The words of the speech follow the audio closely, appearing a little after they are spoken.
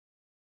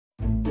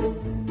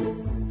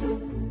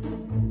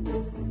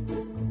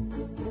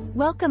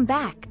Welcome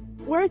back,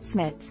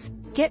 wordsmiths.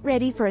 Get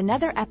ready for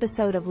another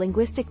episode of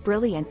Linguistic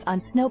Brilliance on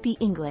Snowpea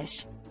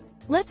English.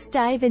 Let's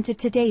dive into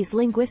today's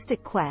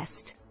linguistic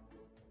quest.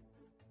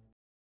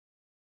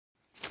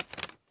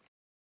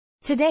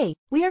 Today,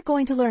 we are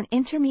going to learn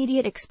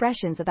intermediate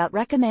expressions about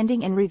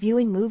recommending and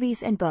reviewing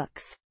movies and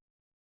books.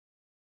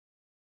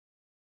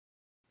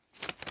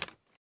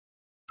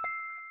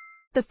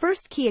 The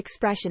first key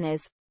expression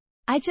is,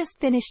 I just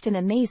finished an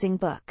amazing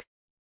book.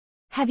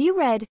 Have you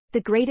read The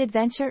Great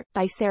Adventure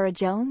by Sarah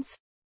Jones?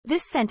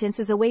 This sentence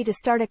is a way to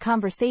start a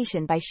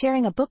conversation by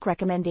sharing a book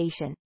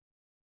recommendation.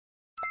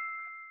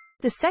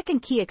 The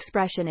second key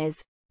expression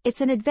is, it's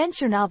an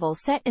adventure novel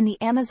set in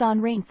the Amazon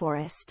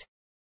rainforest.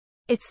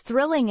 It's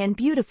thrilling and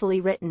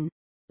beautifully written.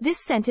 This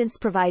sentence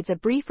provides a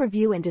brief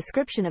review and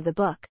description of the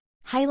book,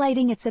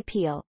 highlighting its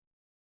appeal.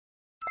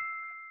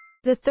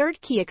 The third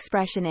key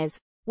expression is,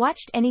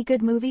 watched any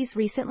good movies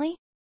recently?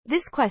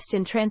 This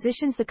question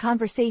transitions the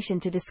conversation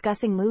to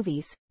discussing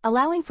movies,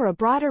 allowing for a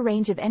broader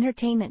range of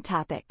entertainment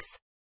topics.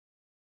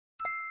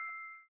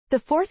 The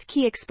fourth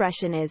key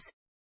expression is,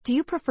 do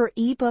you prefer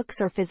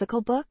e-books or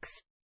physical books?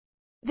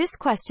 This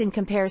question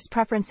compares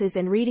preferences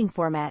in reading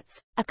formats,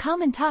 a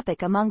common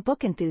topic among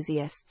book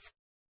enthusiasts.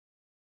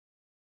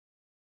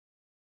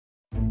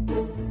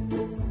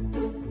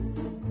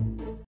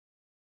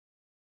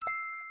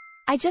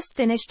 I just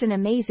finished an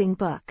amazing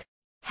book.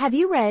 Have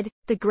you read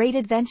The Great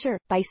Adventure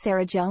by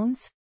Sarah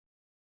Jones?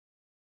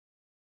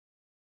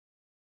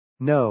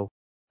 No,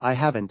 I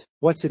haven't.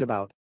 What's it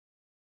about?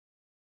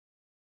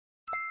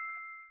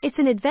 It's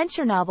an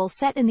adventure novel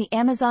set in the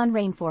Amazon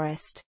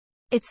rainforest.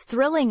 It's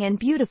thrilling and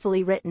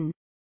beautifully written.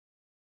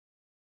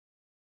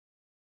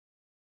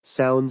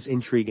 Sounds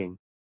intriguing.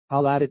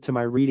 I'll add it to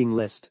my reading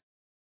list.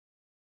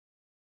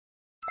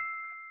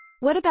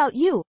 What about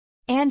you,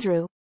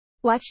 Andrew?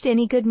 Watched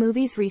any good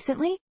movies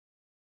recently?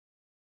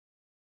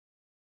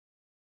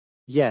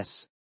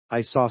 Yes,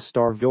 I saw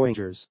Star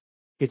Voyagers.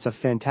 It's a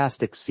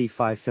fantastic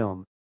sci-fi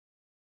film.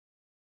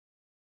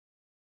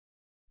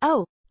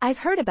 Oh, I've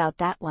heard about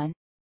that one.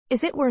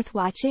 Is it worth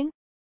watching?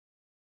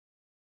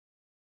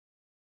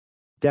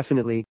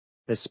 Definitely,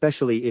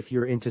 especially if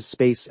you're into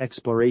space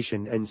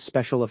exploration and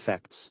special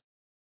effects.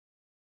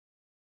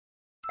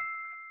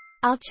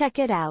 I'll check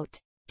it out.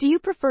 Do you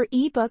prefer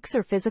e-books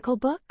or physical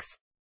books?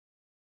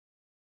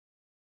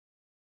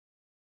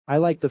 I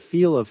like the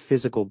feel of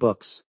physical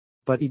books,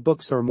 but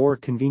e-books are more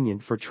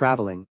convenient for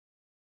traveling.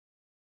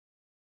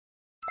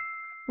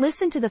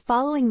 Listen to the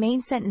following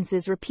main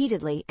sentences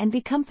repeatedly and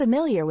become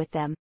familiar with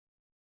them.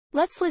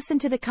 Let's listen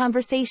to the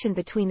conversation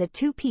between the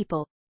two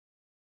people.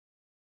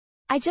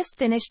 I just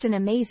finished an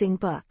amazing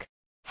book.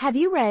 Have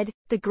you read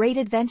The Great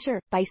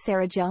Adventure by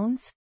Sarah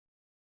Jones?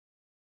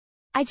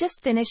 I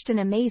just finished an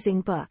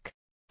amazing book.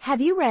 Have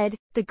you read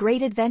The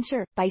Great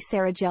Adventure by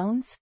Sarah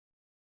Jones?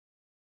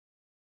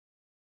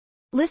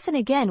 Listen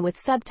again with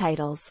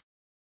subtitles.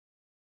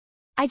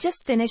 I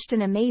just finished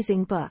an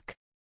amazing book.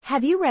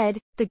 Have you read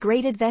The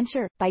Great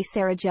Adventure by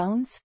Sarah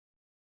Jones?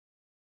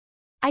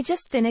 I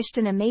just finished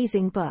an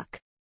amazing book.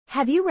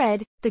 Have you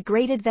read The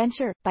Great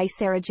Adventure by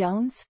Sarah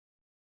Jones?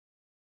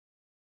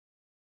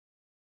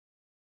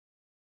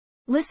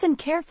 Listen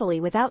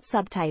carefully without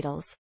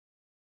subtitles.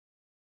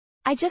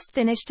 I just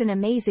finished an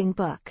amazing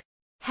book.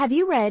 Have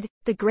you read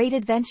The Great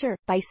Adventure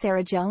by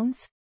Sarah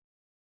Jones?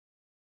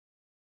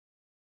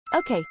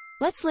 Okay,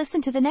 let's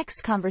listen to the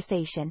next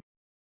conversation.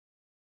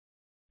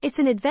 It's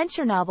an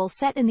adventure novel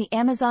set in the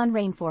Amazon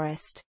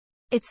rainforest.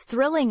 It's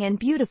thrilling and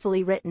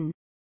beautifully written.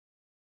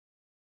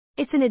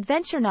 It's an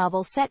adventure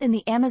novel set in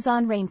the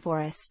Amazon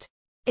rainforest.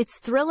 It's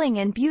thrilling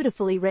and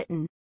beautifully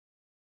written.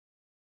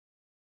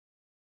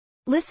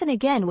 Listen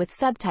again with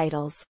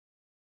subtitles.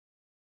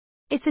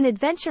 It's an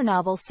adventure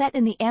novel set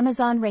in the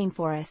Amazon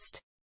rainforest.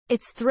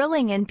 It's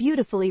thrilling and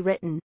beautifully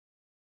written.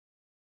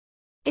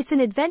 It's an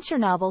adventure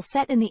novel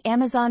set in the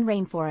Amazon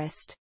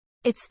rainforest.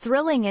 It's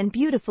thrilling and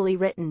beautifully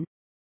written.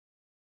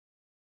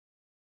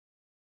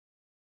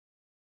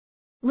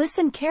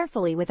 Listen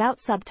carefully without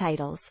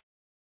subtitles.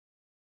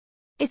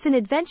 It's an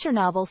adventure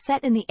novel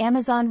set in the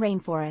Amazon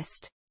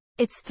rainforest.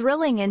 It's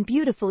thrilling and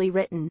beautifully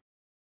written.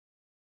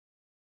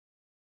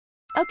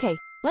 Okay,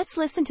 let's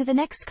listen to the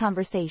next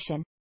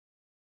conversation.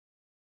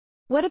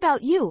 What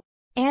about you,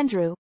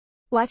 Andrew?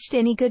 Watched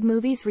any good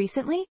movies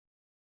recently?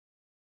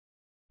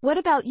 What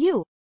about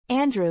you,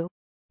 Andrew?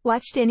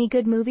 Watched any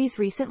good movies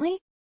recently?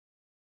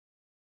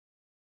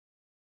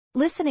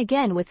 Listen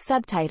again with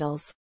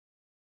subtitles.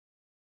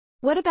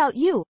 What about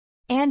you,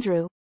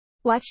 Andrew?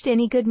 Watched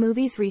any good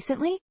movies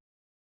recently?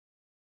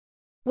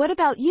 What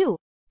about you,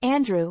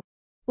 Andrew?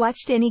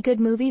 Watched any good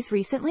movies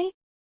recently?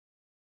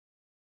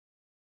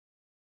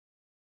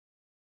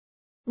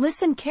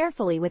 Listen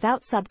carefully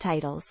without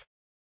subtitles.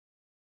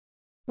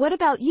 What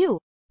about you,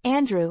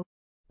 Andrew?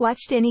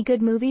 Watched any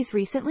good movies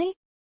recently?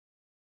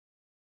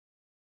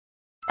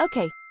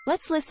 Okay,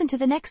 let's listen to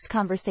the next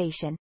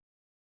conversation.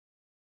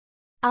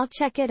 I'll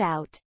check it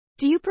out.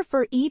 Do you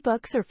prefer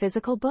e-books or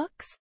physical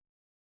books?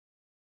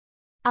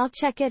 I'll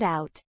check it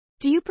out.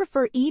 Do you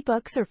prefer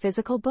e-books or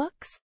physical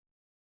books?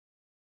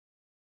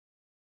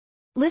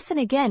 Listen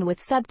again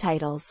with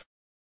subtitles.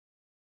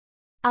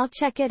 I'll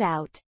check it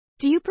out.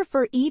 Do you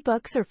prefer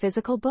e-books or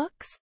physical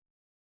books?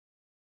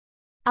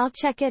 I'll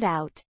check it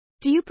out.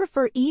 Do you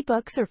prefer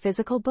e-books or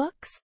physical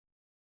books?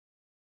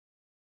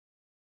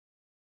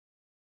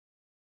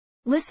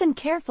 Listen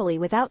carefully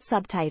without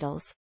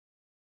subtitles.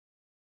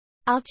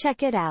 I'll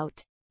check it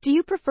out. Do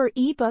you prefer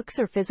e-books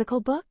or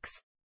physical books?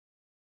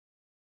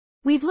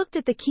 We've looked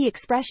at the key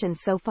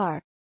expressions so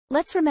far.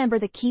 Let's remember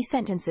the key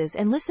sentences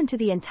and listen to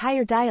the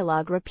entire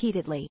dialogue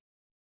repeatedly.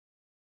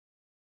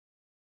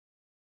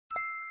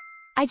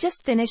 I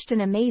just finished an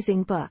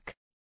amazing book.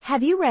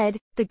 Have you read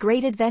The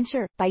Great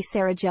Adventure by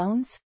Sarah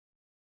Jones?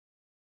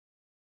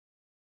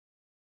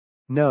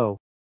 No,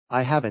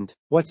 I haven't.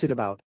 What's it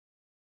about?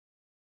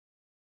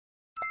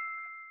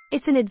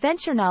 It's an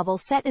adventure novel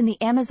set in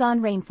the Amazon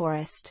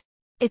rainforest.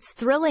 It's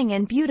thrilling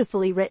and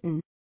beautifully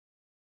written.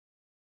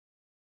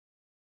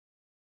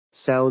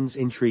 Sounds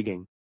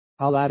intriguing.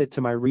 I'll add it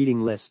to my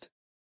reading list.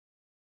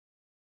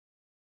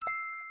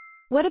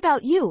 What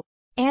about you,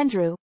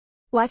 Andrew?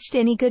 Watched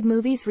any good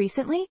movies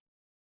recently?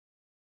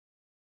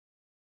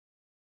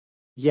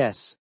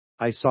 Yes,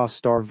 I saw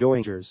Star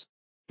Voyagers.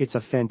 It's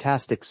a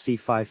fantastic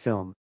sci-fi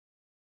film.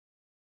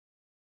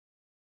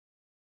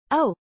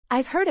 Oh,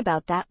 I've heard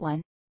about that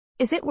one.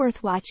 Is it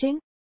worth watching?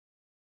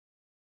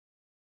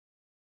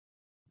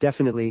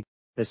 Definitely,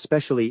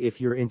 especially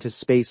if you're into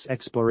space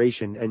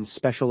exploration and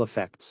special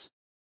effects.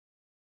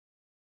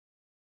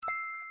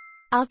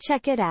 I'll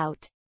check it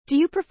out. Do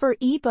you prefer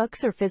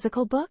e-books or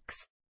physical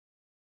books?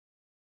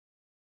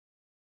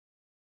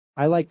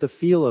 I like the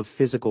feel of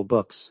physical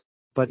books,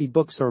 but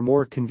e-books are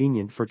more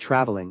convenient for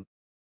traveling.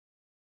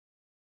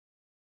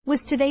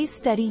 Was today's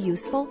study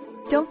useful?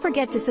 Don't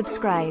forget to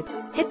subscribe,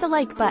 hit the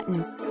like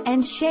button,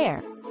 and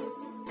share.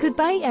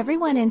 Goodbye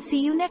everyone and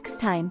see you next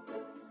time.